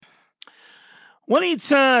Well, it's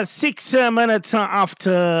 6 minutes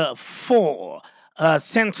after 4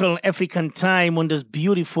 Central African time on this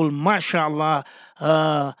beautiful, mashallah,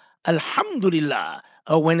 alhamdulillah,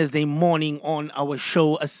 Wednesday morning on our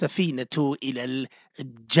show, Assafinatu Illal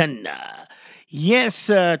Jannah. Yes,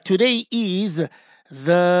 today is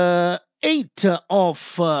the 8th of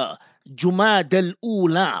Jumad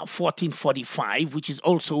al-Ula 1445, which is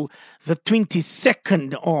also the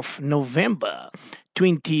 22nd of November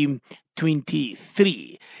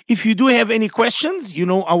 2023. If you do have any questions, you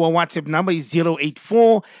know our WhatsApp number is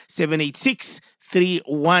 084 786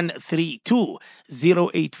 3132.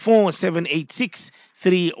 084 786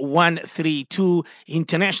 3132.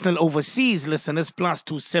 International overseas listeners plus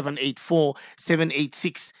 2784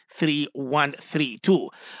 786 3132.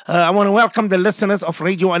 I want to welcome the listeners of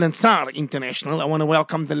Radio Al Ansar International. I want to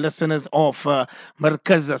welcome the listeners of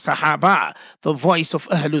Markaz Sahaba, the voice of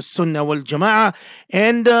Ahlus Sunnah wal Jama'ah.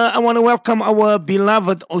 And I want to welcome our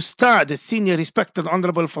beloved Ustad, senior respected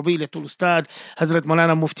honorable Fadilatul Ustad, Hazrat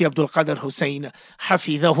Moulana Mufti Abdul Qadir Hussein,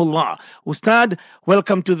 Hafidhahullah. Ustad,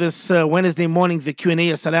 welcome to this Wednesday morning, the Q&A.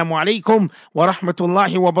 Assalamu alaikum wa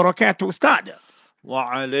rahmatullahi wa barakatuh, Ustad.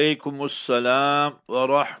 وعليكم السلام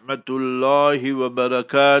ورحمة الله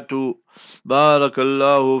وبركاته. بارك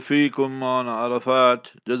الله فيكم on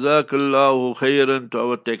Arafat. Jazakallahu khairan to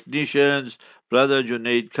our technicians, Brother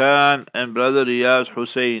Junaid Khan and Brother Riyaz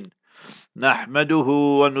Hussein. نحمده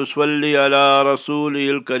ونصلي على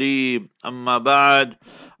رسوله الكريم. أما بعد.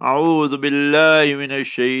 أعوذ بالله من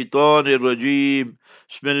الشيطان الرجيم.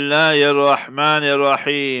 بسم الله الرحمن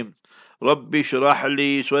الرحيم. رب اشرح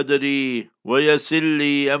لي صدري ويسر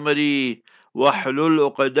لي أمري واحلل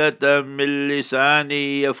عقدة من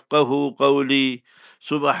لساني يفقه قولي.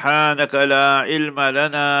 سبحانك لا علم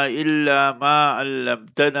لنا إلا ما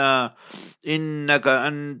علمتنا إنك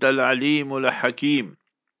أنت العليم الحكيم.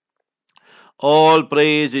 All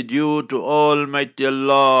praise is due to Almighty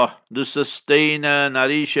Allah, the sustainer,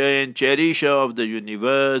 nourisher and cherisher of the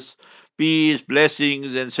universe. Peace,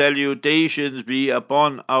 blessings and salutations be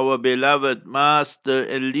upon our beloved Master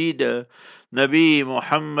and Leader, Nabi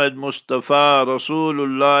Muhammad Mustafa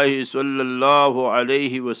Rasulullah sallallahu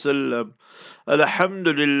alayhi wasallam.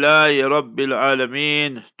 Alhamdulillahi Rabbil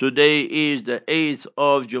Alameen. Today is the 8th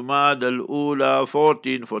of Jumad al-Ula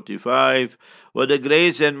 1445. With the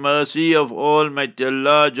grace and mercy of Almighty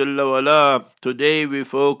Allah Jalla wala, today we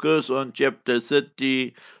focus on chapter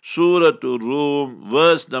 30, Surah Rum,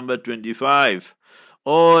 verse number 25.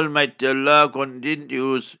 Almighty Allah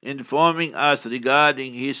continues informing us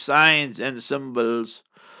regarding His signs and symbols.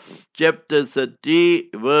 Chapter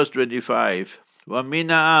 30, verse 25. وَمِنْ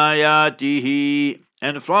آيَاتِهِ,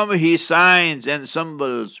 and from His signs and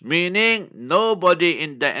symbols, meaning nobody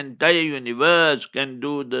in the entire universe can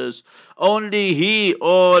do this. Only He,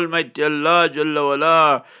 Almighty Allah Jalla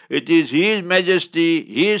wala. It is His majesty,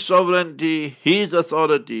 His sovereignty, His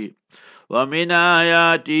authority. وَمِنْ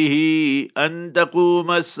آيَاتِهِ أَن تَقُومَ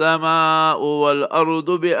السَّمَاءُ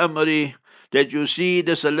وَالْأَرْضُ بِأَمْرِهِ, that you see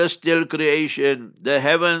the celestial creation, the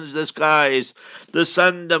heavens, the skies, the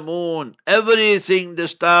sun, the moon, everything, the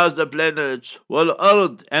stars, the planets,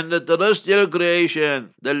 wal-ard, and the terrestrial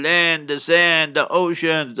creation, the land, the sand, the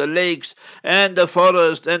oceans, the lakes, and the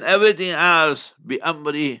forest, and everything else,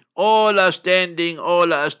 bi-amri. All are standing,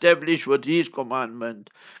 all are established with His commandment.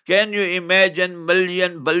 Can you imagine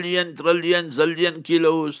million, billion, trillion, zillion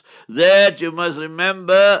kilos? That you must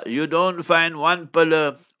remember, you don't find one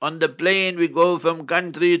pillar. On the plane we go from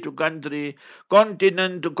country to country,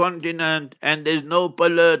 continent to continent, and there's no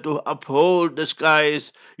pillar to uphold the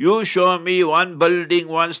skies. You show me one building,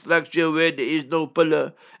 one structure where there is no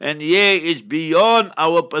pillar. And yeah, it's beyond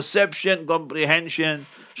our perception, comprehension.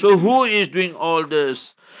 So who is doing all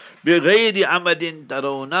this? بِغَيْرِ عَمَدٍ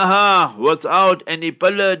تَرَوْنَهَا, without any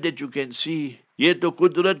pillar that you can see. Ye to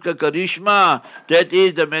Qudrat ka Karishma, that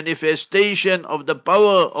is the manifestation of the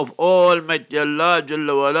power of Almighty Allah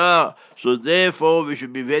Jalla wala. So therefore we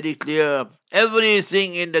should be very clear.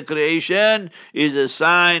 Everything in the creation is a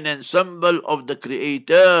sign and symbol of the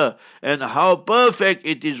Creator, and how perfect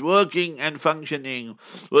it is working and functioning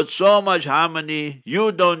with so much harmony.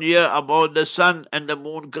 You don't hear about the sun and the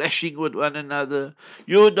moon crashing with one another.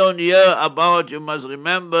 You don't hear about, you must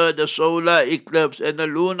remember, the solar eclipse and the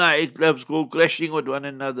lunar eclipse go crashing crashing with one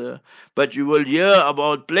another, but you will hear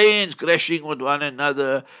about planes crashing with one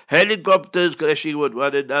another, helicopters crashing with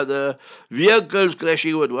one another, vehicles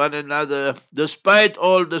crashing with one another, despite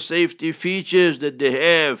all the safety features that they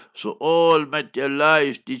have. So Almighty Allah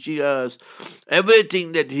is teaching us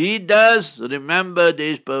everything that He does, remember there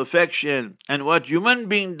is perfection. And what human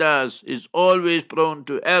being does is always prone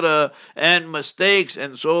to error and mistakes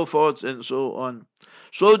and so forth and so on.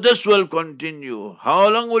 So this will continue. How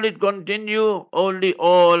long will it continue? Only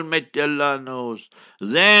Almighty Allah knows.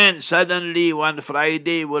 Then suddenly one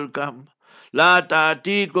Friday will come. La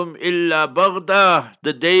ta'atikum illa baghta.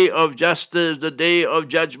 The day of justice, the day of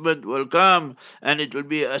judgment will come, and it will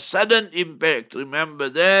be a sudden impact. Remember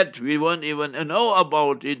that. We won't even know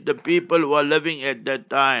about it, the people who are living at that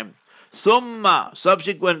time. Thumma,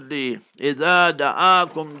 subsequently, إِذَا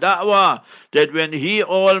دَعَاكُمْ دَعْوَةً, that when He,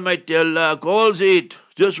 Almighty Allah, calls it,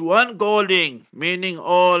 just one calling, meaning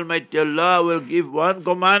Almighty Allah will give one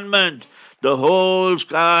commandment, the whole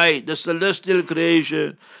sky, the celestial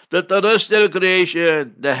creation, the terrestrial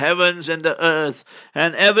creation, the heavens and the earth,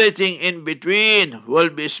 and everything in between will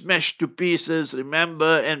be smashed to pieces,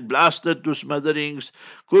 remember, and blasted to smatterings.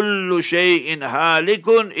 Kullu shay'in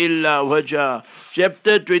halikun illa wajha.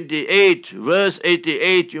 Chapter 28, verse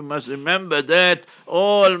 88, you must remember that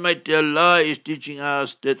Almighty Allah is teaching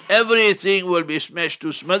us that everything will be smashed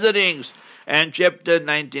to smatterings. And chapter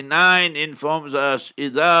 99 informs us,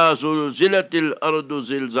 إِذَا زُلْزِلَتِ الْأَرْضُ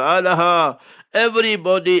زِلْزَالَهَا.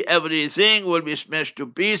 Everybody, everything will be smashed to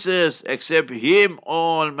pieces except Him,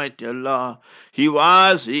 Almighty Allah. He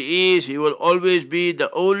was, He is, He will always be the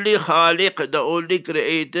only Khaliq, the only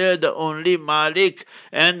Creator, the only Malik,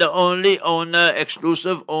 and the only owner,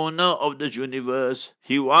 exclusive owner of the universe.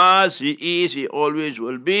 He was, He is, He always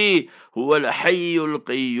will be. Huwa al-Hayyul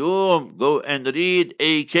Qayyum. Go and read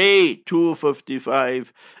A.K.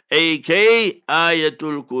 255. A.K.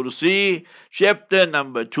 Ayatul Kursi, chapter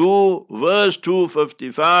number 2, verse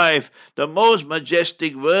 255, the most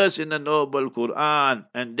majestic verse in the noble Quran.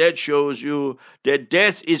 And that shows you that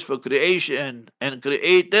death is for creation, and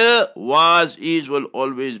Creator was, is, will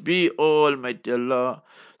always be Almighty Allah.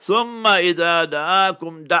 ثُمَّ إِذَا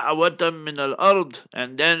دَعَاكُمْ دَعْوَةً مِّنَ الْأَرْضِ.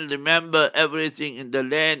 And then remember, everything in the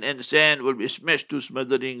land and sand will be smashed to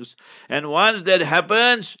smithereens. And once that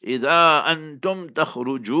happens, إِذَا أَنْتُمْ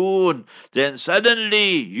تَخْرُجُونَ. Then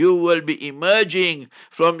suddenly you will be emerging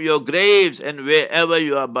from your graves and wherever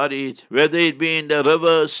you are buried, whether it be in the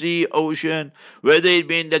river, sea, ocean, whether it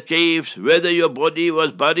be in the caves, whether your body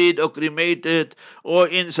was buried or cremated or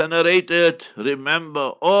incinerated.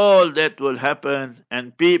 Remember, all that will happen,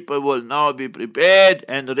 and people will now be prepared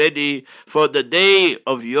and ready for the day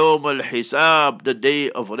of Yawm al-Hisab, the day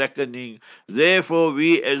of reckoning. Therefore,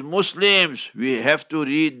 we as Muslims, we have to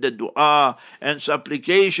read the dua and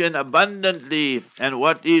supplication abundantly. And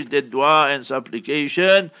what is the dua and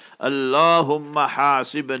supplication? Allahumma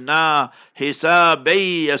hasibna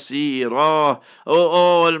hisaban yasira.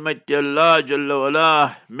 O Almighty Allah Jalla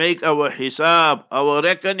wala, make our hisab, our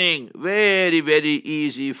reckoning, very, very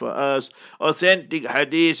easy for us. Authentic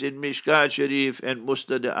hadith in Mishkat Sharif and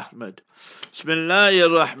Musnad Ahmad. Bismillahir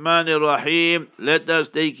Rahmanir Rahim. Let us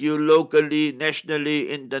take you locally,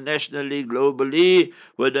 nationally, internationally, globally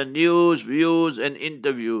with the news, views and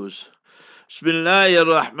interviews. Bismillahir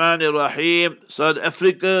Rahmanir Rahim. South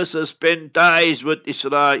Africa suspend ties with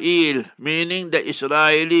Israel, meaning the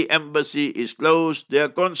Israeli embassy is closed, their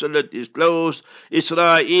consulate is closed.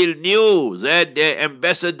 Israel knew that their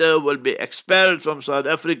ambassador will be expelled from South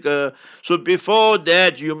Africa. So before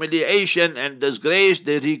that humiliation and disgrace,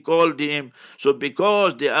 they recalled him. So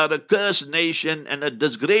because they are a cursed nation and a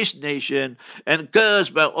disgraced nation, and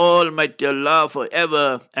cursed by Almighty Allah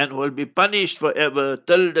forever, and will be punished forever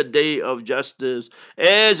till the day of judgment,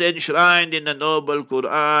 as enshrined in the noble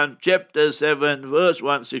Quran, chapter 7, verse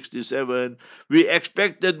 167. We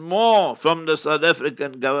expected more from the South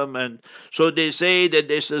African government. So they say that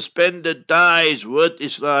they suspended ties with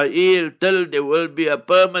Israel till there will be a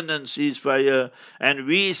permanent ceasefire. And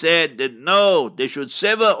we said that no, they should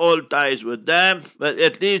sever all ties with them, but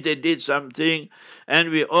at least they did something. And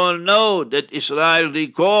we all know that Israel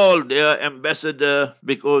recalled their ambassador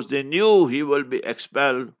because they knew he will be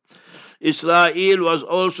expelled. Israel was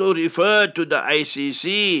also referred to the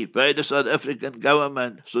ICC by the South African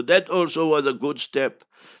government. So that also was a good step.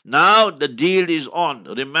 Now the deal is on.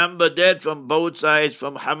 Remember that from both sides,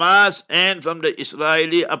 from Hamas and from the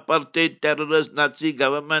Israeli apartheid terrorist Nazi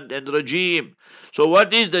government and regime. So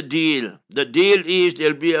what is the deal? The deal is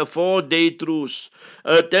there'll be a 4-day truce,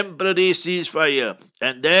 a temporary ceasefire,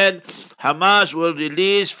 and then Hamas will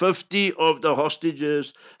release 50 of the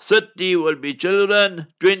hostages, 30 will be children,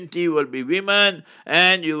 20 will be women,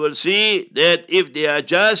 and you will see that if they are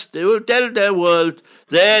just, they will tell the world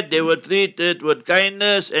that they were treated with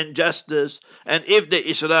kindness and justice, and if the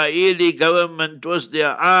Israeli government twists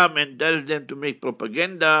their arm and tells them to make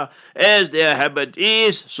propaganda, as their habit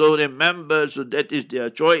is, so remember, so that is their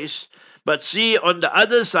choice. But see on the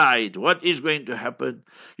other side, what is going to happen?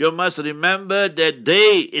 You must remember that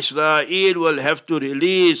they, Israel, will have to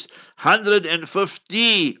release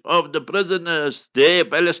 150 of the prisoners, the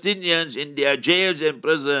Palestinians in their jails and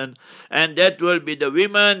prison, and that will be the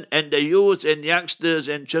women and the youth and youngsters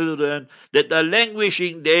and children that are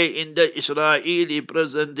languishing there in the Israeli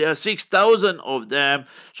prison. There are 6,000 of them,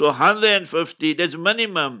 so 150, that's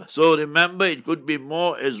minimum. So remember, it could be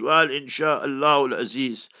more as well, insha'Allah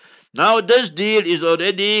al-Aziz. Now this deal is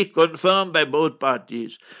already confirmed by both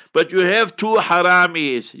parties. But you have two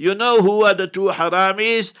haramis. You know who are the two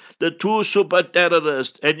haramis? The two super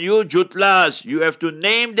terrorists. And you jutlas, you have to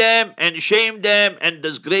name them and shame them and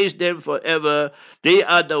disgrace them forever. They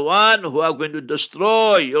are the one who are going to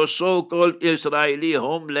destroy your so-called Israeli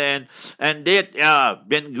homeland. And that are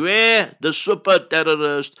Ben-Gvir, the super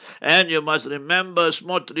terrorist. And you must remember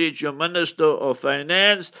Smotrich, your Minister of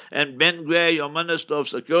Finance, and Ben-Gvir, your Minister of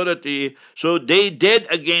Security. So they did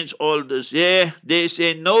against all this. Yeah, they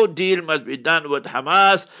say no deal must be done with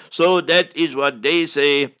Hamas. So that is what they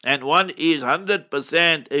say. And one is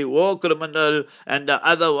 100% a war criminal, and the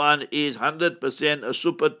other one is 100% a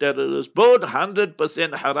super terrorist. Both 100%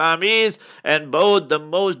 haramis, and both the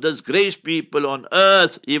most disgraced people on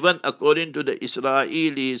earth, even according to the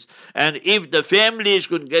Israelis. And if the families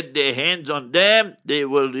could get their hands on them, they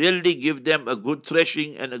will really give them a good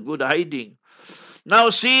thrashing and a good hiding. Now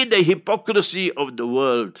see the hypocrisy of the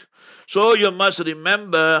world. So you must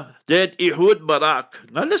remember that Ehud Barak.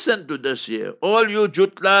 Now listen to this here. All you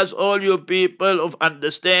jutlas, all you people of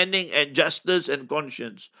understanding and justice and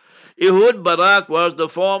conscience. Ehud Barak was the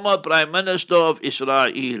former Prime Minister of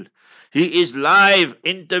Israel. He is live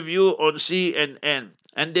interview on CNN.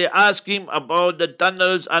 And they ask him about the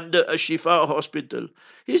tunnels under a Shifa hospital.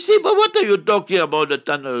 He said, but what are you talking about the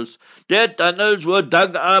tunnels? Their tunnels were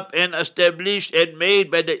dug up and established and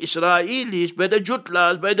made by the Israelis, by the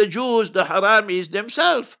Jutlas, by the Jews, the Haramis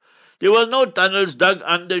themselves. There were no tunnels dug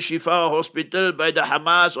under Shifa hospital by the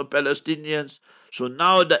Hamas or Palestinians. So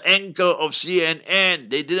now the anchor of CNN,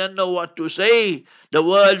 they didn't know what to say. The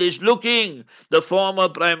world is looking. The former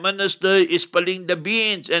prime minister is spilling the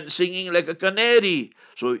beans and singing like a canary.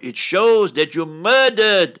 So it shows that you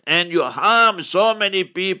murdered and you harmed so many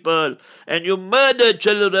people and you murdered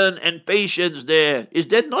children and patients there. Is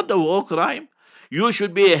that not a war crime? You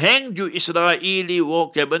should be hanged, you Israeli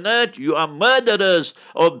war cabinet. You are murderers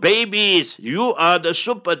of babies. You are the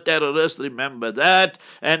super terrorists, remember that.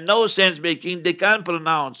 And no sense making, they can't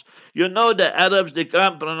pronounce. You know the Arabs, they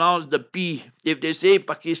can't pronounce the P. If they say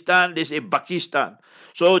Pakistan, they say Pakistan.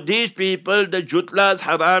 So these people, the Jutlas,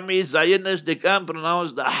 Haramis, Zionists, they can't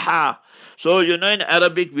pronounce the Ha. So you know in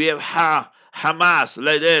Arabic we have Ha. Hamas,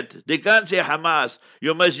 like that. They can't say Hamas.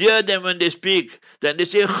 You must hear them when they speak. Then they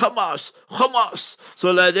say Hamas, Hamas.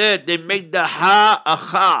 So like that, they make the Ha a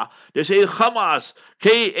Ha. They say Hamas,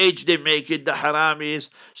 KH, they make it the Haramis.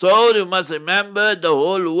 So you must remember the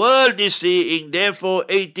whole world is seeing, therefore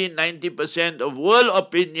 80-90% of world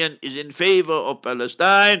opinion is in favor of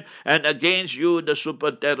Palestine and against you, the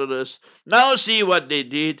super terrorists. Now see what they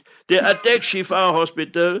did. They attacked Shifa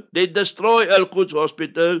hospital. They destroyed Al-Quds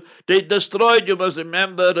hospital. They destroyed, you must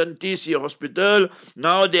remember, Rantisi hospital.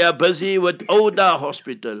 Now they are busy with Ouda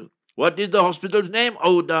hospital. What is the hospital's name?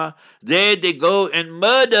 Ouda. There they go and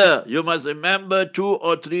murder. You must remember 2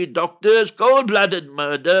 or 3 doctors, cold-blooded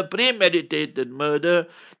murder, premeditated murder.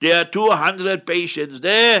 There are 200 patients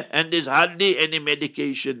there and there's hardly any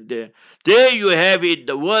medication there. There you have it.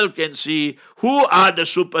 The world can see who are the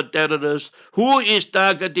super terrorists, who is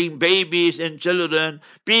targeting babies and children,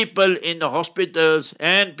 people in the hospitals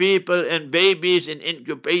and people and babies in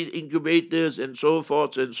incubators and so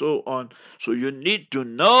forth and so on. So you need to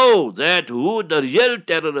know know that who the real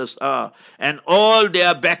terrorists are and all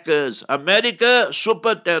their backers. America,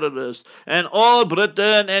 super terrorists, and all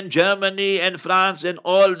Britain and Germany and France and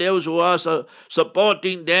all those who are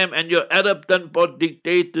supporting them, and your Arab Tanpot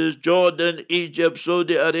dictators, Jordan, Egypt,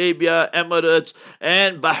 Saudi Arabia, Emirates,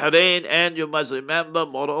 and Bahrain, and you must remember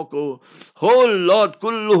Morocco. Whole lot,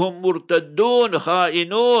 kulluhum murtaddun,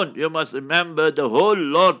 kha'inun. You must remember the whole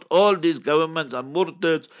lot, all these governments are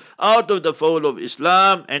murtads, out of the fold of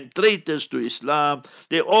Islam and traitors to Islam.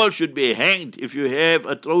 They all should be hanged if you have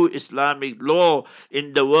a true Islamic law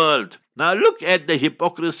in the world. Now look at the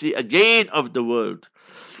hypocrisy again of the world.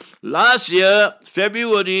 Last year,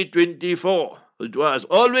 February 24, it was,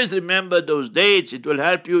 always remember those dates, it will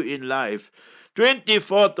help you in life.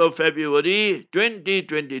 24th of February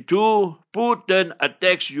 2022, Putin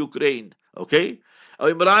attacks Ukraine. Okay?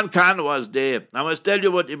 Imran Khan was there. I must tell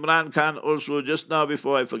you what Imran Khan also just now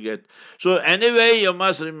before I forget. So anyway, you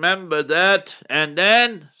must remember that. And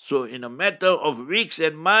then, so in a matter of weeks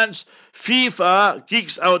and months, FIFA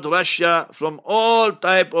kicks out Russia from all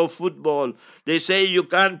type of football. They say you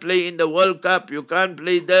can't play in the World Cup, you can't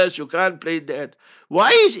play this, you can't play that. Why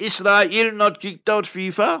is Israel not kicked out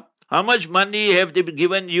FIFA? How much money have they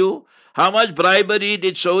given you? How much bribery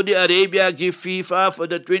did Saudi Arabia give FIFA for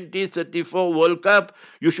the 2034 World Cup?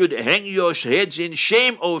 You should hang your heads in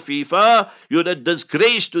shame, O FIFA. You're a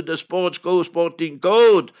disgrace to the sporting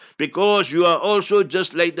code, because you are also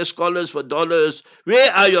just like the scholars for dollars.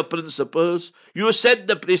 Where are your principles? You set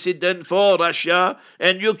the precedent for Russia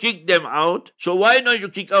and you kick them out. So why not you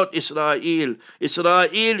kick out Israel? Israel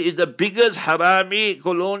is the biggest harami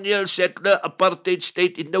colonial settler apartheid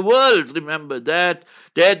state in the world. Remember that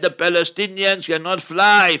the Palestinians cannot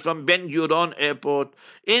fly from Ben Gurion Airport.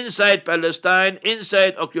 Inside Palestine,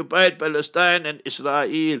 inside occupied Palestine and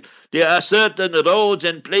Israel, there are certain roads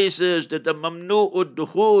and places that are mamnu'ud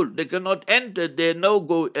dukhul. They cannot enter. They are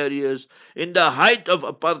no-go areas. In the height of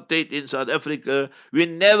apartheid in South Africa, we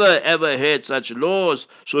never ever had such laws.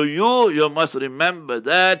 So you must remember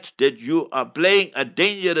that you are playing a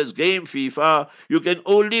dangerous game, FIFA. You can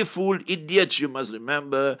only fool idiots, you must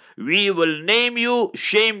remember. We will name you,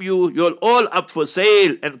 shame you. You're all up for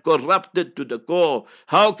sale and corrupted to the core.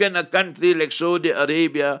 How can a country like Saudi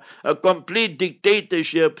Arabia, a complete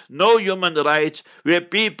dictatorship, no human rights, where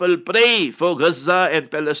people pray for Gaza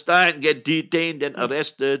and Palestine, get detained and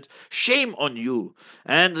arrested? Shame on you.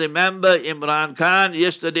 And remember Imran Khan,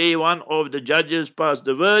 yesterday one of the judges passed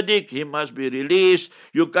the verdict, he must be released.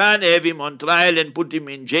 You can't have him on trial and put him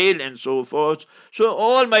in jail and so forth. So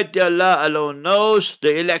Almighty Allah alone knows.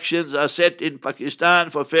 The elections are set in Pakistan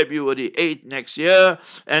for February 8 next year,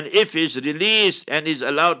 and if he's released and is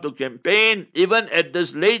allowed to campaign, even at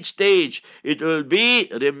this late stage, it will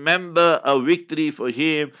be, remember, a victory for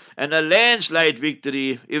him, and a landslide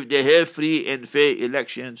victory if they have free and fair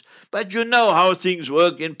elections. But you know how things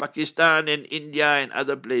work in Pakistan and India and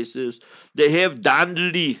other places. They have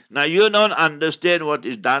dandli. Now you don't understand what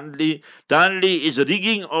is dandli. Dandli is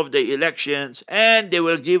rigging of the elections, and they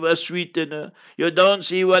will give a sweetener. You don't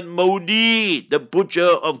see what Modi, the butcher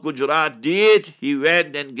of Gujarat, did. He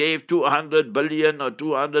went and gave 200 billion or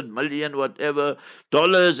 200 million, whatever,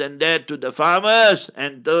 dollars and that to the farmers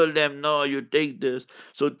and told them, no, you take this.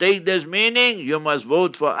 So take this meaning, you must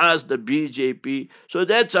vote for us, the BJP. So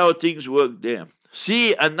that's how things work there.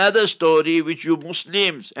 See another story which you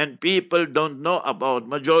Muslims and people don't know about,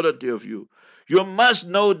 majority of you. You must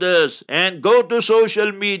know this and go to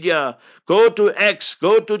social media, go to X,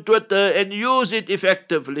 go to Twitter and use it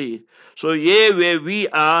effectively. So here where we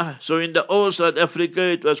are, so in the old South Africa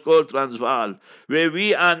it was called Transvaal. Where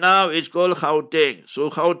we are now it's called Gauteng. So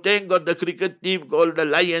Gauteng got the cricket team called the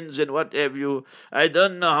Lions and what have you. I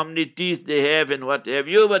don't know how many teeth they have and what have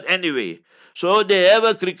you, but anyway. So they have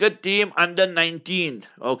a cricket team under 19,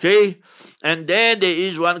 okay? And then there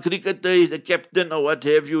is one cricketer, he's the captain or what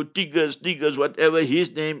have you, Tigers, whatever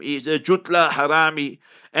his name is, Jutla Harami.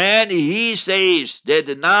 And he says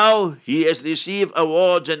that now he has received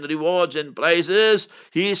awards and rewards and prizes.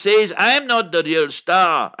 He says, I'm not the real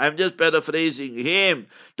star. I'm just paraphrasing him.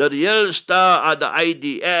 The real star are the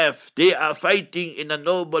IDF. They are fighting in a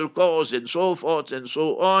noble cause and so forth and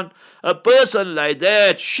so on. A person like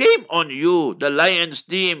that, shame on you. The Lions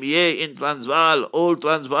team here in Transvaal, old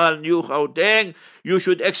Transvaal, New Gauteng, you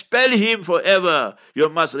should expel him forever. You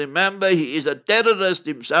must remember he is a terrorist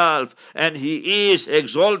himself and he is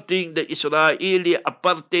exalted exalting the Israeli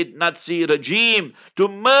apartheid Nazi regime to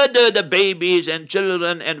murder the babies and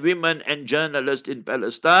children and women and journalists in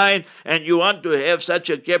Palestine, and you want to have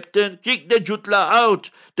such a captain? Kick the Jutla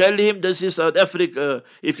out. Tell him this is South Africa.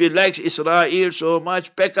 If he likes Israel so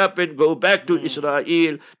much, pack up and go back to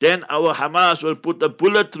Israel. Then our Hamas will put a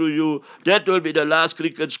bullet through you. That will be the last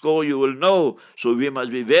cricket score you will know. So we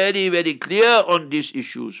must be very, very clear on these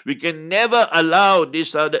issues. We can never allow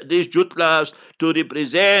these Jutlas to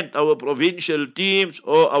represent our provincial teams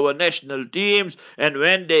or our national teams. And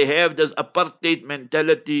when they have this apartheid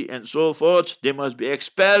mentality and so forth, they must be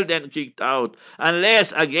expelled and kicked out.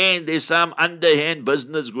 Unless, again, there's some underhand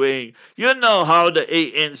business going. You know how the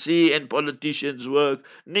ANC and politicians work.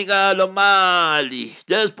 Nigalo mali.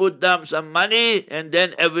 Just put down some money and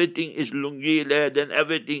then everything is lungile, then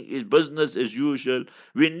everything is business as usual.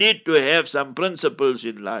 We need to have some principles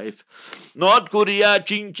in life. North Korea,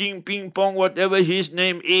 Ching Ching, Ping Pong, whatever his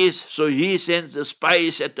name is, so he sends a spy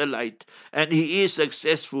satellite and he is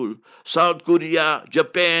successful. South Korea,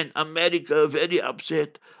 Japan, America, very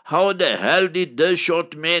upset. How the hell did the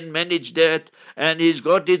short man manage that? And he's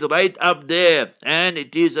got it right up there. And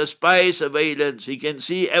it is a spy surveillance. He can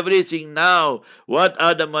see everything now. What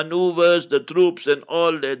are the maneuvers, the troops and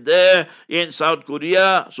all that there in South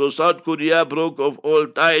Korea? So South Korea broke off all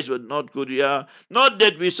ties with North Korea. Not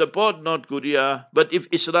that we support North Korea, but if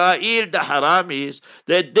Israel, the haramis,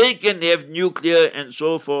 that they can have nuclear and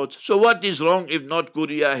so forth. So what is wrong if North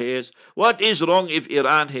Korea has? What is wrong if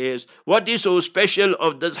Iran has? What is so special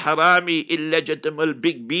of this harami, illegitimate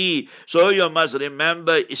big B? So you must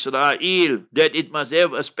remember Israel, that it must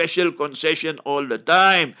have a special concession all the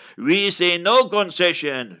time. We say no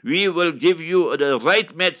concession. We will give you the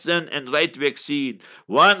right medicine and right vaccine.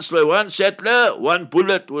 One settler, one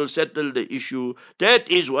bullet will settle the issue. That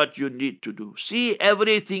is what you need to do. See,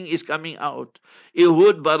 everything is coming out.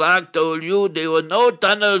 Ehud Barak told you there were no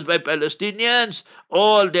tunnels by Palestinians.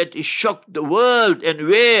 All that is shocked the world. And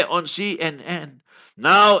where? On CNN.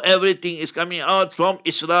 Now everything is coming out from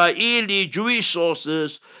Israeli Jewish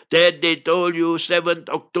sources that they told you 7th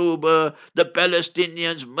October, the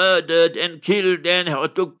Palestinians murdered and killed and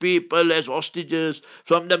took people as hostages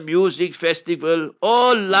from the music festival.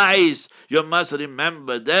 All lies. You must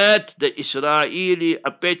remember that the Israeli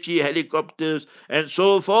Apache helicopters and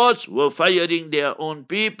so forth were firing their own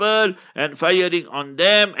people and firing on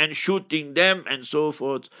them and shooting them and so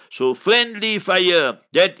forth. So friendly fire,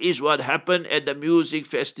 that is what happened at the music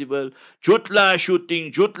festival. Jutla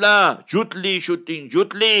shooting Jutla, Jutli shooting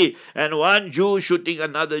Jutli, and one Jew shooting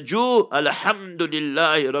another Jew.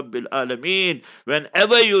 Alhamdulillah Rabbil Alameen.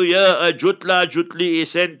 Whenever you hear a Jutla, Jutli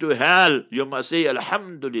is sent to hell, you must say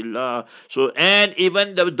Alhamdulillah. So, and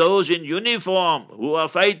even those in uniform who are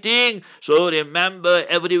fighting, so remember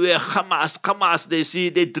everywhere Hamas, Hamas, they see,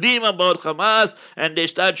 they dream about Hamas and they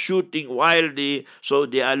start shooting wildly. So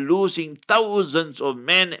they are losing thousands of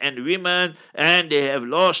men and women, and they have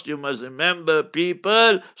lost, you must remember,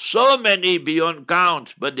 people, so many beyond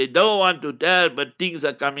count, but they don't want to tell, but things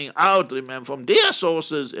are coming out, remember, from their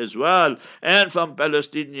sources as well, and from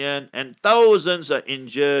Palestinian, and thousands are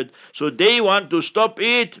injured. So they want to stop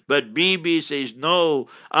it, but Bibi says no.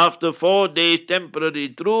 After 4 days temporary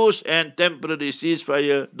truce and temporary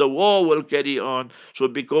ceasefire, the war will carry on. So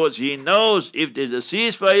because he knows if there's a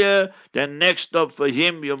ceasefire, then next stop for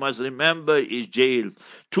him, you must remember, is jail.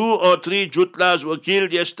 2 or 3 Jutlas were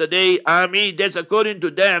killed yesterday. Army, that's according to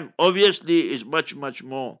them. Obviously, is much, much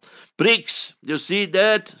more. BRICS, you see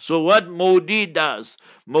that? So what Modi does,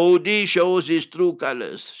 Modi shows his true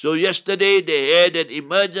colors. So yesterday they had an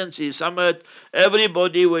emergency summit.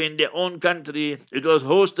 Everybody were in their own country. It was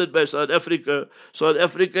hosted by South Africa. South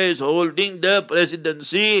Africa is holding the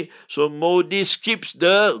presidency. So Modi skips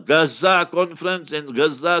the Gaza conference and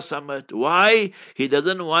Gaza summit. Why? He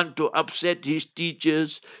doesn't want to upset his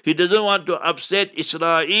teachers. He doesn't want to upset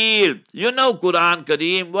Israel. You know Quran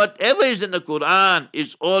Kareem, whatever is in the Quran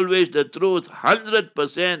is always the truth,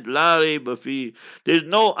 100% la rayba fi. There's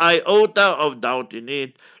no iota of doubt in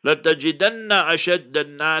it. لَتَجِدَنَّ أَشَدَّ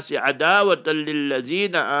النَّاسِ عَدَاوَةً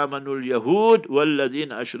لِلَّذِينَ آمَنُوا الْيَهُودِ وَالَّذِينَ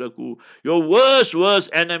أَشْرَكُوا. Your worst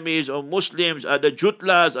enemies of Muslims are the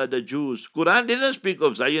Jutlas, are the Jews. Quran didn't speak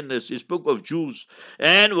of Zionists, it spoke of Jews.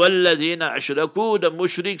 And وَالَّذِينَ أَشْرَكُوا, the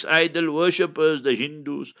mushriks, idol worshippers, the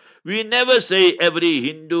Hindus. We never say every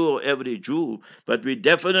Hindu or every Jew, but we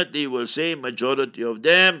definitely will say majority of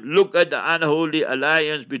them. Look at the unholy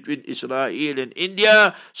alliance between Israel and India.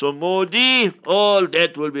 Russia. So Modi, all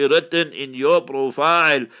that will be written in your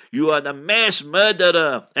profile. You are the mass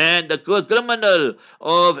murderer and the criminal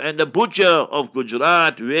and the butcher of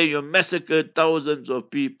Gujarat, where you massacred thousands of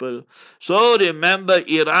people. So remember,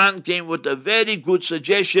 Iran came with a very good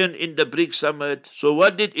suggestion in the BRICS summit. So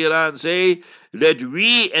what did Iran say? That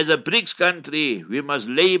we as a BRICS country, we must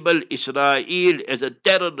label Israel as a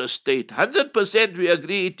terrorist state. 100% we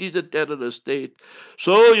agree it is a terrorist state.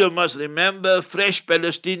 So you must remember, fresh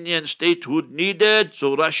Palestinian statehood needed.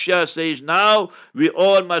 So Russia says now we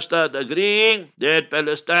all must start agreeing that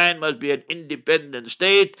Palestine must be an independent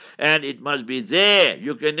state and it must be there.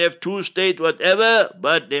 You can have two states, whatever,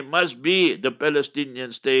 but they must be the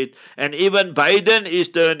Palestinian state. And even Biden is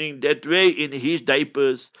turning that way in his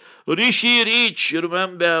diapers. Rishi Rich, you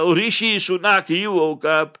remember, Rishi Sunak, he woke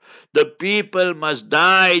up. The people must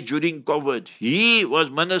die during COVID. He was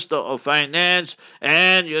Minister of Finance,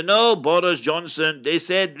 and Boris Johnson, they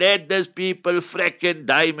said, let these people frack and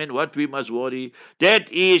die, man, what we must worry. That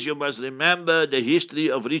is, you must remember the history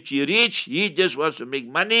of Richie Rich. He just wants to make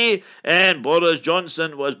money, and Boris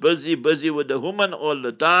Johnson was busy with the woman all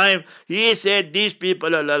the time. He said, these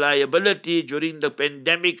people are a liability during the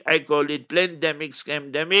pandemic. I call it plandemic,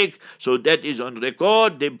 scamdemic. So that is on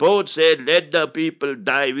record. They both said, let the people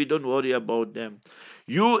die. We don't worry about them.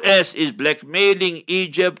 US is blackmailing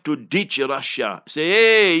Egypt to ditch Russia. Say,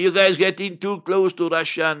 hey, you guys getting too close to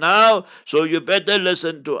Russia now, so you better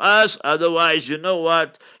listen to us. Otherwise, you know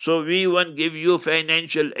what? So we won't give you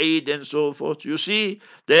financial aid and so forth. You see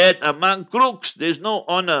that among crooks, there's no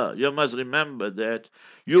honor. You must remember that.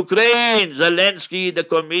 Ukraine, Zelensky, the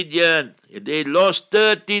comedian, they lost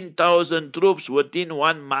 13,000 troops within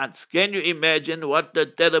 1 month. Can you imagine what the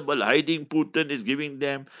terrible hiding Putin is giving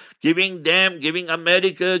them? Giving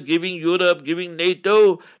America, giving Europe, giving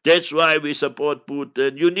NATO. That's why we support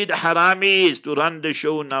Putin. You need haramis to run the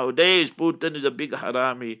show nowadays. Putin is a big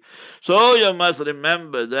harami. So you must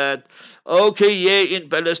remember that. Okay, yeah, in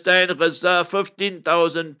Palestine, Gaza,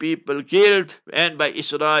 15,000 people killed, and by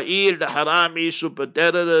Israel, the harami super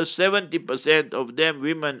terrorists, 70% of them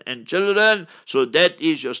women and children. So that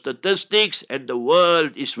is your statistics, and the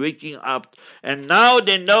world is waking up. And now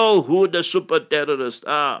they know who the super terrorists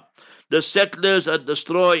are. The settlers are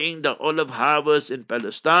destroying the olive harvest in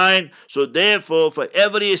Palestine. So therefore, for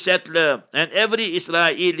every settler, and every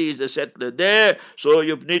Israeli is a settler there, so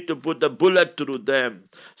you need to put a bullet through them.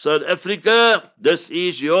 South Africa, this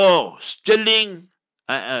is your chilling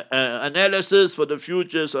analysis for the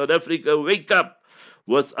future. South Africa, wake up.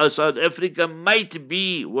 South Africa might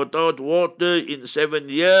be without water in 7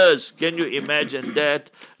 years. Can you imagine that?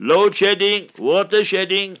 Load shedding, water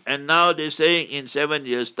shedding, and now they're saying in 7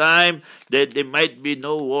 years' time that there might be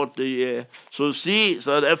no water here. So see,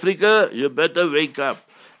 South Africa, you better wake up.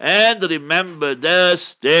 And remember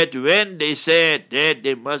this, that when they said that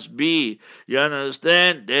they must be, you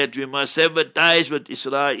understand, that we must sever ties with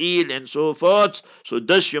Israel and so forth, so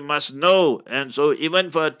this you must know. And so even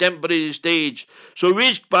for a temporary stage, so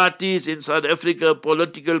which parties in South Africa,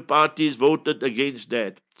 political parties, voted against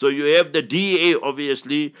that? So you have the DA,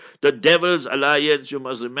 obviously, the Devil's Alliance, you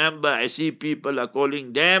must remember. I see people are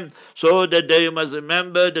calling them. So that you must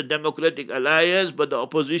remember the Democratic Alliance, but the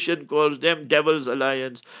opposition calls them Devil's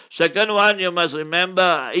Alliance. Second one, you must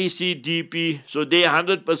remember ACDP. So they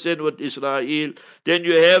 100% with Israel. Then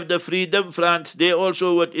you have the Freedom Front. They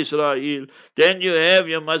also with Israel. Then you have,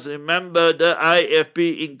 you must remember, the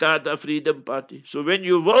IFP, Inkatha Freedom Party. So when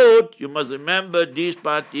you vote, you must remember these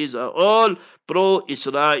parties are all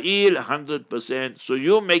pro-Israel 100%. So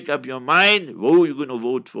you make up your mind who you're going to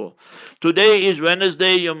vote for. Today is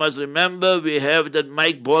Wednesday. You must remember we have that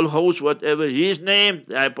Mike Ballhouse, whatever his name.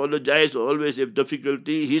 I apologize, always have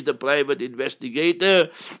difficulty. He's the private investigator,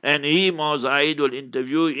 and Mozaid will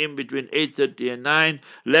interview him between 8:30 and 9.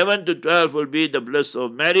 11 to 12 will be the bliss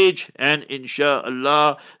of marriage, and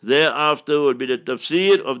inshallah thereafter will be the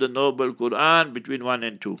tafsir of the Noble Quran between 1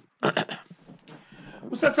 and 2.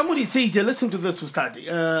 Ustad, somebody says, listen to this, Ustad.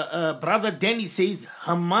 Brother Danny says,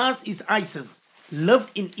 Hamas is ISIS,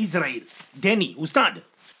 lived in Israel. Danny, Ustad.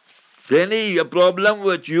 Danny, your problem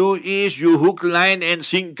with you is you hook, line, and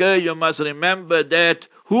sinker. You must remember that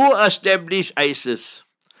who established ISIS?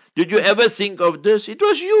 Did you ever think of this? It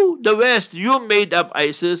was you, the West. You made up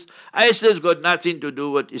ISIS. ISIS got nothing to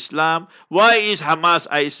do with Islam. Why is Hamas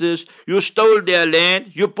ISIS? You stole their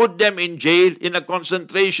land. You put them in jail in a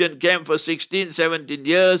concentration camp for 16, 17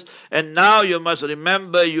 years. And now you must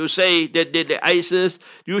remember, you say that they're the ISIS.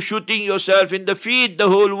 You're shooting yourself in the feet. The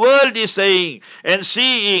whole world is saying and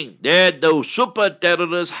seeing that those super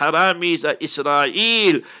terrorist haramis are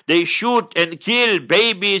Israel. They shoot and kill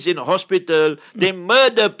babies in hospital. They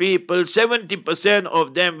murder people, 70%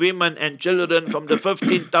 of them women and children from the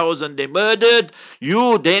 15,000 they murdered.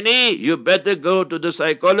 You, Denny, you better go to the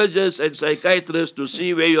psychologists and psychiatrists to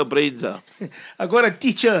see where your brains are. I got a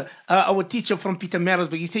teacher, our teacher from Peter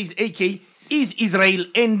Marisburg. He says, AK, is Israel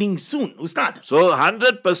ending soon? Ustad. So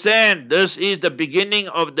 100%, this is the beginning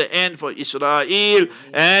of the end for Israel.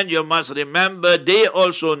 And you must remember, they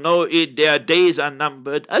also know it. Their days are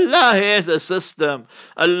numbered. Allah has a system.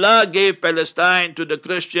 Allah gave Palestine to the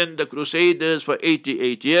Christian, the Crusaders, for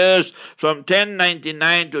 88 years. From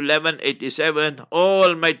 1099 to 1187,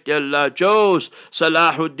 Almighty Allah chose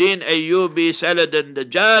Salahuddin Ayyubi, Saladin the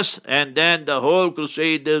Just, and then the whole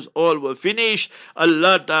Crusaders all were finished.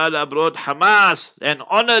 Allah Ta'ala brought Hamas and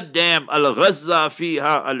honored them. Al-Ghazza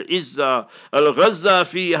fiha al-Izza, Al-Ghazza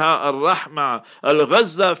fiha al-Rahma,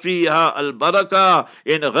 Al-Ghazza fiha al-Barakah.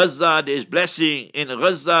 In Gaza there is blessing, in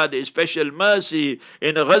Gaza there is special mercy,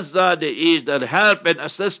 in Gaza there is the help and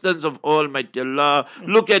assistance of Almighty Allah.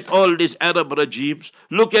 Look at all these Arab regimes,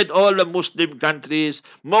 look at all the Muslim countries,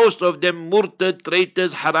 most of them murtad,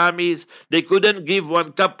 traitors, haramis. They couldn't give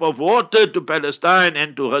one cup of water to Palestine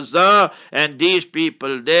and to Gaza, and these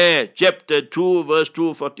people there, chapter 2 verse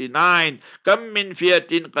 249, Kam min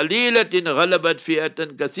fiatin qalilatin ghalabat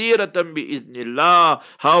fiatan kathiratan biiznillah.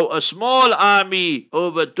 How a small army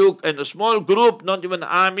overtook, and a small group, not even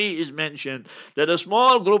army is mentioned, that a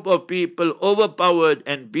small group of people overpowered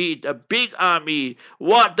and beat a big army.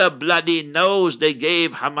 What a bloody nose they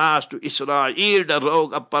gave Hamas to Israel, the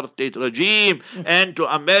rogue apartheid regime, and to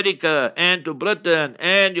America and to Britain,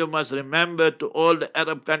 and you must remember to all the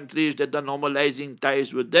Arab countries that are normalizing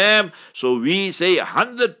ties with them. So we say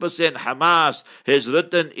 100% Hamas has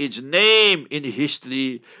written its name in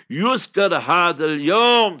history. Yuskar hadal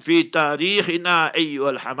yom fi tarikhina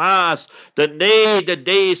ayyuhal Hamas. The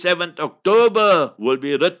day 7th October will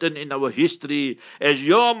be written in our history as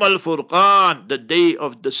Yom al-Furqan, the day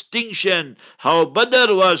of distinction. How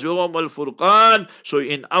Badr was Yom al-Furqan. So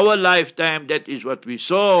in our lifetime, that is what we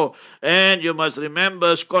saw. And you must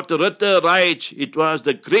remember, Scott Ritter writes, it was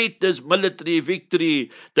the greatest military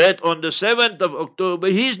victory that on the 7th of October,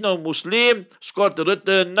 he's no Muslim. Scott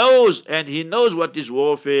Ritter knows, and he knows what is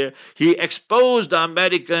warfare. He exposed the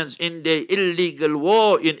Americans in their illegal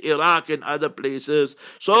war in Iraq and other places.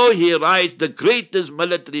 So he writes, the greatest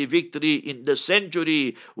military victory in the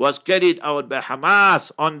century was carried out by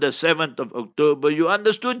Hamas on the 7th of October. You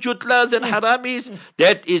understood, Jutlas and Haramis?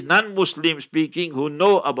 That is non-Muslim speaking who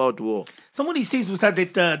know about war. Somebody says, Ustad,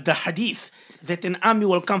 that the hadith that an army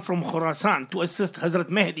will come from Khorasan to assist Hazrat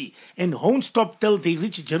Mahdi and won't stop till they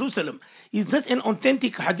reach Jerusalem. Is this an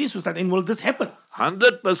authentic hadith, Ustad, and will this happen?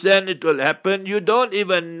 100% it will happen. You don't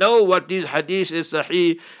even know what is hadith is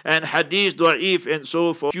sahih and hadith da'if and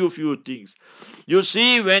so forth. Few things. You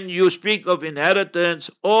see, when you speak of inheritance,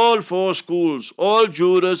 all four schools, all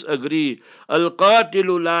jurors agree.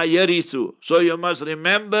 Al-qatilu la yarithu. So you must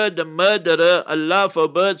remember the murderer, Allah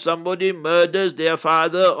forbid somebody murders their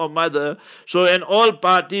father or mother. So and all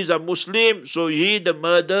parties are Muslim, so he, the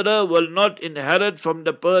murderer, will not inherit from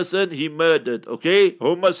the person he murdered. Okay?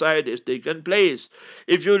 Homicide has taken place.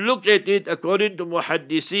 If you look at it according to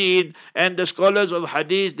muhaddiseen and the scholars of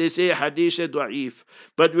hadith, they say hadith da'if.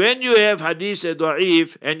 But when you have hadith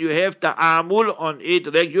da'if and you have ta'amul on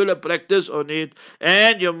it, regular practice on it,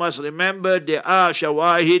 and you must remember there are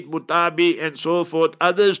shawahid, mutabi and so forth,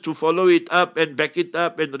 others to follow it up and back it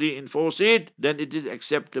up and reinforce it, then it is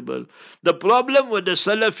acceptable. The problem with the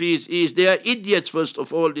Salafis is they are idiots. First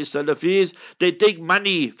of all, these Salafis, they take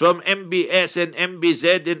money from MBS and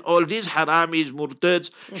MBZ and all these haramis, murtads.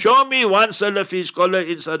 Show me one Salafi scholar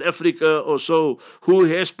in South Africa or so who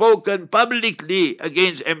has spoken publicly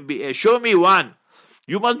against MBS. Show me one.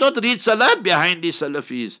 You must not read Salat behind these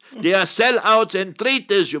Salafis. They are sellouts and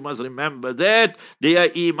traitors. You must remember that.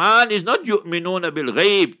 Their Iman is not yu'minuna bil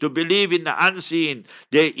ghaib, to believe in the unseen.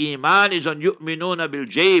 Their Iman is on yu'minuna bil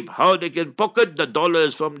jayb, how they can pocket the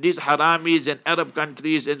dollars from these haramis and Arab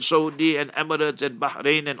countries and Saudi and Emirates and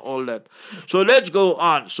Bahrain and all that. So let's go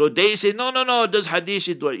on. So they say, no, this hadith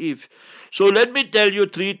is da'if. So let me tell you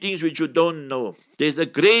three things which you don't know. There's a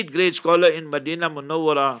great scholar in Medina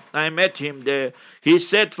Munawwara. I met him there. He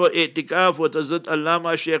sat for i'tikaf with Hazrat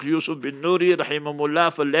Allama Sheikh Yusuf bin Nuri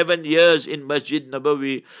rahimahullah for 11 years in Masjid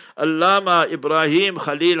Nabawi. Allama Ibrahim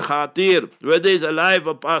Khalil Khatir, whether he's alive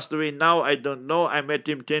or passed away now, I don't know. I met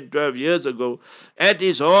him 10, 12 years ago at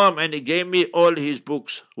his home, and he gave me all his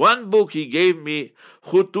books. One book he gave me,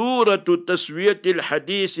 Khuturatu Taswiyatil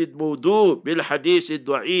Hadith al-Mawdu bil Hadith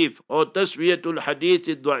al-Da'if, or Taswiyatul Hadith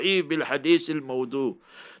al-Da'if bil Hadith al-Mawdu.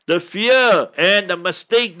 The fear and the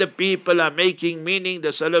mistake the people are making, meaning the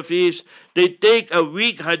Salafis, they take a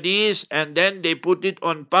weak hadith and then they put it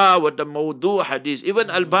on par with the Mawdu hadith. Even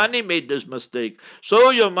Albani made this mistake. So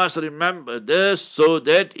you must remember this. So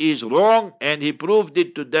that is wrong, and he proved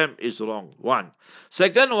it to them is wrong. One.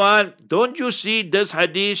 Second one, don't you see this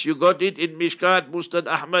hadith? You got it in Mishkat, Mustad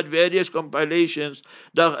Ahmad, various compilations,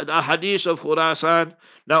 the hadith of Khurasan.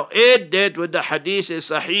 Now add that with the hadith is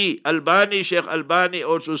Sahih. Sheikh Albani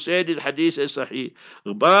also said it, hadith is Sahih.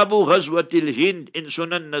 Babu Ghazwatil Hind in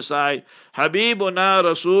Sunan Nasai. Habibuna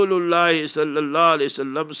Rasulullah sallallahu alayhi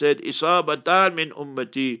wasallam said, Isabatan min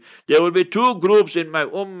ummati. There will be two groups in my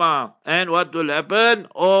ummah, and what will happen?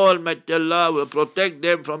 Almighty Allah will protect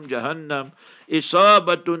them from Jahannam.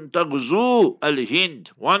 Isabatun taghzu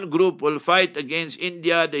al-Hind. One group will fight against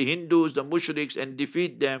India, the Hindus, the mushriks, and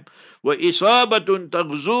defeat them. Wa isabatun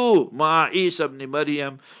taghzu ma'a Isa ibn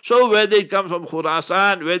Maryam. So where they come from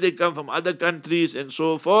Khurasan, where they come from other countries, and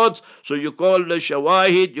so forth. So you call the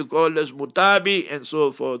Shawahid, you call this Mutabi, and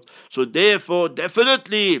so forth. So therefore,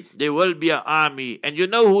 definitely there will be an army. And you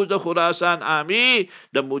know who's the Khurasan army?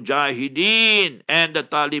 The Mujahideen and the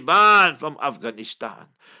Taliban from Afghanistan.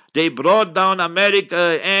 They brought down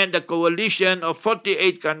America and the coalition of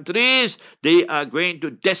 48 countries. They are going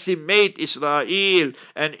to decimate Israel,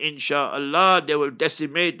 and inshallah they will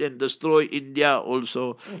decimate and destroy India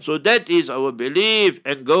also. So that is our belief.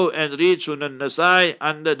 And go and read Sunan Nasai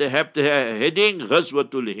under the heading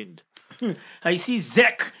Ghazwatul Hind. I see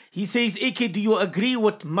Zach. He says, AK, do you agree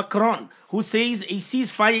with Macron, who says a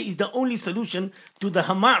ceasefire is the only solution to the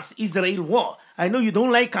Hamas-Israel war? I know you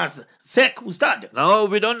don't like us. Zach, Ustad. No,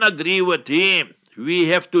 we don't agree with him. We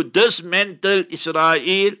have to dismantle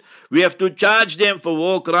Israel. We have to charge them for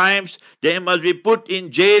war crimes. They must be put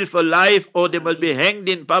in jail for life, or they must be hanged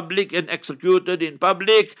in public and executed in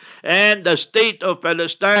public. And the state of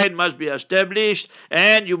Palestine must be established.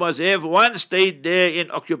 And you must have one state there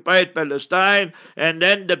in occupied Palestine. And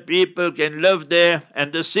then the people can live there.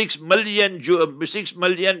 And the 6 million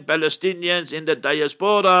Palestinians in the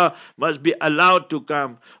diaspora must be allowed to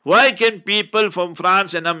come. Why can people from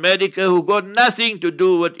France and America who got nothing to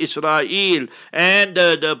do with Israel and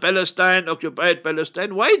the Palestine, occupied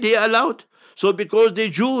Palestine, why they allowed? So because they're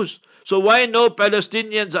Jews. So why no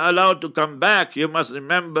Palestinians are allowed to come back? You must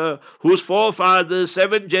remember whose forefathers,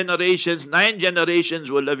 7 generations, 9 generations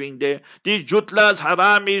were living there. These Jutlas,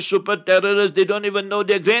 Haramis, super terrorists, they don't even know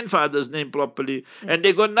their grandfather's name properly. And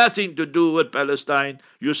they got nothing to do with Palestine.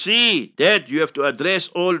 You see that you have to address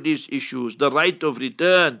all these issues, the right of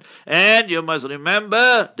return. And you must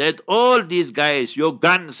remember that all these guys, your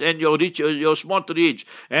Guns and your Smotrich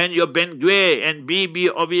and your Ben-Gvir and Bibi,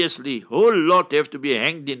 obviously, whole lot have to be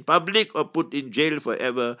hanged in public or put in jail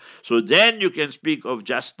forever. So then you can speak of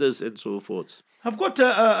justice and so forth. I've got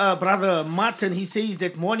Brother Martin. He says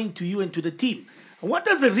that morning to you and to the team. What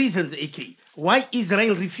are the reasons, AK, why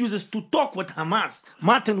Israel refuses to talk with Hamas?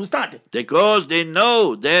 Martin, who started? Because they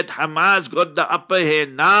know that Hamas got the upper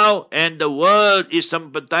hand now, and the world is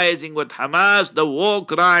sympathizing with Hamas. The war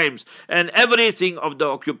crimes and everything of the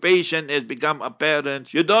occupation has become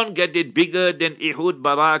apparent. You don't get it bigger than Ehud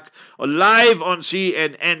Barak live on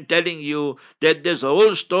CNN telling you that this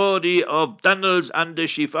whole story of tunnels under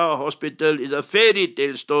Shifa Hospital is a fairy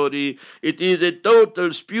tale story. It is a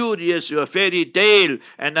total spurious fairy tale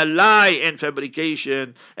and a lie and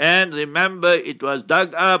fabrication. And remember, it was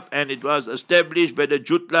dug up and it was established by the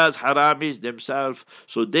Jutlas, Haramis themselves.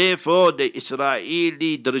 So therefore, the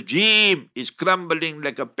Israeli regime is crumbling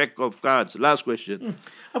like a pack of cards. Last question.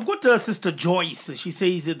 I've got Sister Joyce. She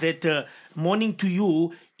says that morning to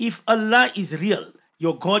you, if Allah is real,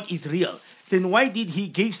 your God is real, then why did he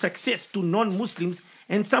give success to non-Muslims,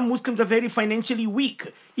 and some Muslims are very financially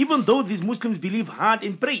weak, even though these Muslims believe hard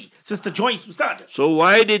and pray? Sister Joyce, you start. So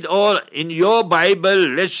why did all, in your Bible,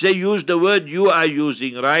 let's say use the word you are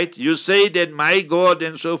using, right? You say that my God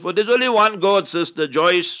and so forth. There's only one God, Sister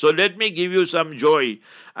Joyce, so let me give you some joy.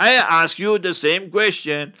 I ask you the same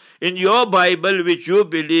question. In your Bible, which you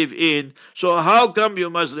believe in, so how come you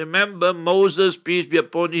must remember Moses, peace be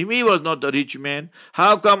upon him, he was not a rich man?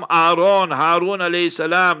 How come Aaron, Harun alayhi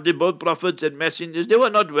salam, the both prophets and messengers, they were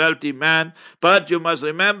not wealthy, man. But you must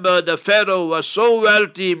remember the Pharaoh was so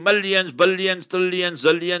wealthy, millions, billions, trillions,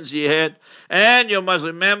 zillions he had. And you must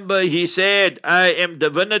remember he said, I am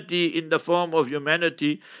divinity in the form of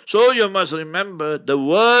humanity. So you must remember the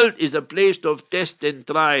world is a place of test and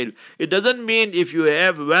trial. It doesn't mean if you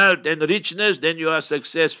have wealth and richness, then you are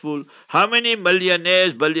successful. How many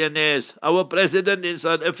millionaires, billionaires? Our president in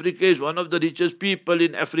South Africa is one of the richest people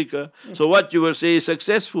in Africa. So what you will say is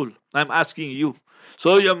successful? I'm asking you.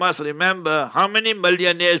 So you must remember how many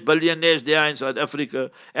millionaires, billionaires there are in South Africa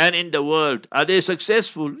and in the world. Are they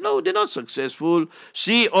successful? No, they're not successful.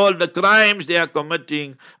 See all the crimes they are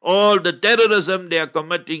committing, all the terrorism they are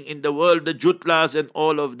committing in the world, the Jutlas and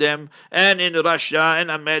all of them, and in Russia and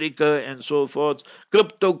America and so forth.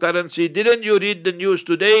 Cryptocurrency. Didn't you read the news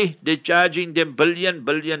today? They're charging them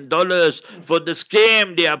billion dollars for the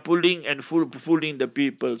scam they are pulling and fooling the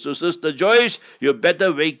people. So Sister Joyce, you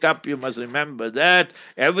better wake up. You must remember that.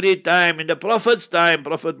 Every time in the Prophet's time,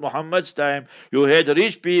 Prophet Muhammad's time, you had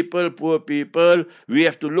rich people, poor people. We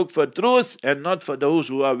have to look for truth and not for those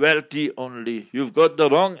who are wealthy only. You've got the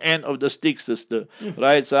wrong end of the stick, sister.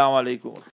 Right? Assalamu alaikum.